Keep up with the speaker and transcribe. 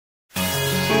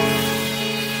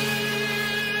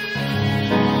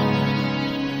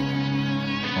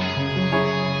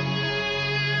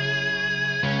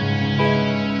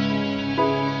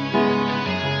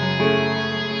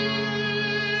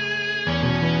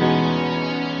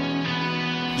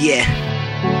Yeah.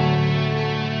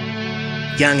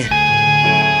 Youngin.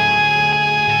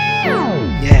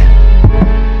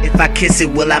 Yeah. If I kiss it,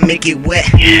 will I make it wet?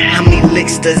 How many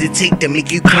licks does it take to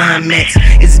make you climax?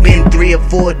 It's been 3 or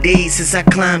 4 days since I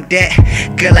climbed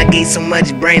that. Girl, I gave so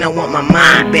much brain, I want my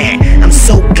mind back. I'm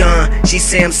so gone, she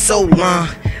say I'm so long.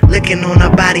 Licking on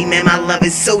her body, man, my love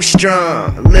is so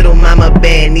strong. Little mama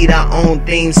bad, need her own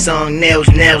theme song. Nails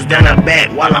down her back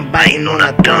while I'm biting on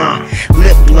her thumb.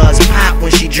 Lip gloss pop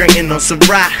when she drinking on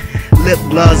Ciroc. Lip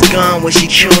gloss gone when she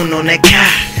chewing on that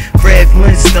cock. Fred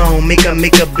Flintstone, make her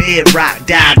bed rock.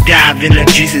 Dive in the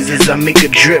juices as I make a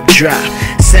drip drop.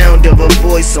 Sound of her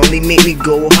voice only make me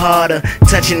go harder.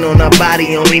 Touching on her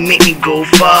body only make me go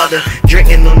farther.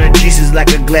 Drinking on her juices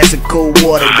like a glass of cold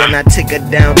water. Then I take her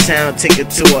downtown, take her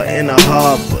to her in the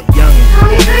harbor. Youngin. All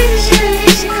the crazy shit that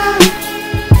makes you come.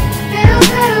 It don't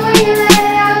matter when you let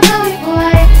it out, go it,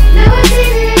 boy. Now it's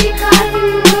easy that you caught the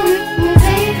mood. You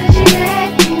take it 'cause you back,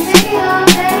 you take it all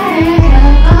back.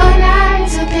 All night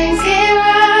till things get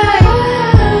right.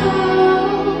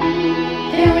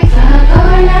 Then we fuck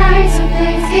all night till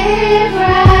things get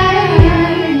right.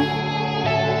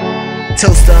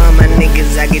 Toast to all my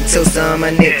niggas, I get toast to all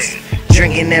my niggas.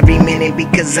 Drinking every minute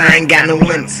because I ain't got no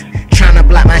limits. Tryna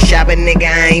block my shopping, nigga,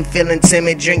 I ain't feeling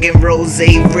timid. Drinking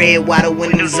rosé red while the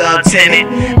windows all tinted.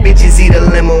 Bitches eat a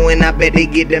limo and I bet they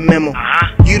get the memo.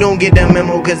 You don't get the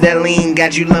memo cause that lean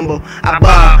got you limbo. I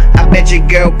ball, I bet your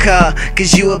girl call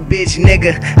cause you a bitch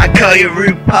nigga. I call you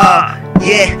RuPaul.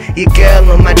 Yeah, your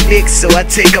girl on my dick so I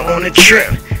take her on a trip.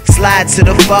 Slide to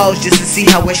the falls just to see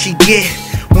how wet she get.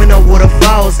 When the water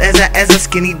falls as her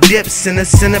skinny dips in the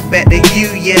center back to you,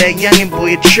 yeah, that youngin'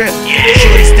 boy a trip.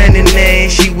 Shorty standing there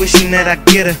and she wishing that I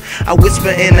get her. I whisper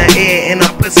in her ear and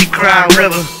her pussy cry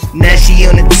river. Now she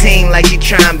on the team like she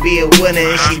tryna be a winner,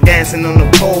 and she dancing on the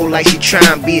pole like she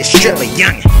tryna be a stripper.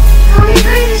 Youngin. All the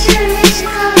crazy shit that makes you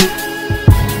come.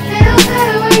 It don't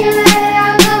matter when you let it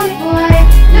out, go it, boy.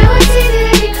 Now it's easy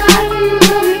that you caught the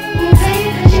mood. You take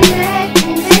it 'cause you back,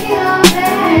 you take it all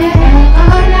back.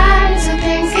 All night till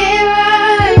things get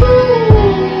right.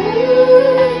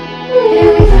 Then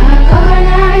we fuck all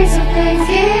night till things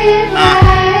get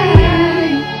right.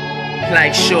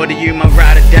 Like shorty, you my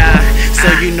ride or die. So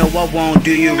you know I won't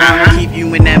do you wrong. Keep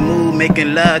you in that mood,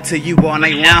 making love to you all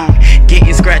night long.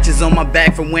 Getting scratches on my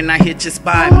back from when I hit your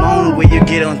spot. Moan where you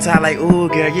get on top like, ooh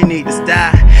girl, you need to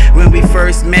stop. When we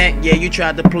first met, yeah, you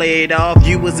tried to play it off.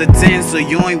 You was a 10, so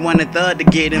you ain't want a thug to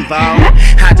get involved.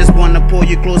 I just wanna pull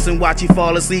you close and watch you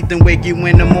fall asleep, then wake you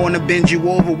in the morning, bend you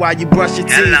over while you brush your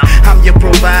teeth. I'm your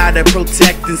provider,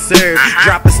 protect and serve.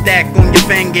 Drop a stack on your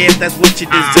finger if that's what you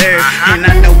deserve. And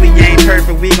I know we ain't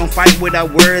perfect, we gon' fight with our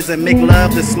words and make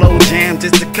love to slow jam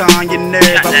just to calm your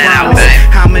nerve. I promise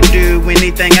I'ma do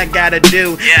anything I gotta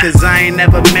do, cause I ain't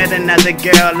never met another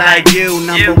girl like you.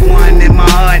 Number one in my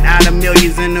heart, out of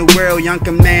millions in the world. Young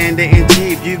commander in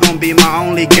chief, you gon' be my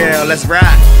only girl. Let's ride.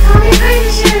 All the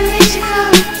crazy shit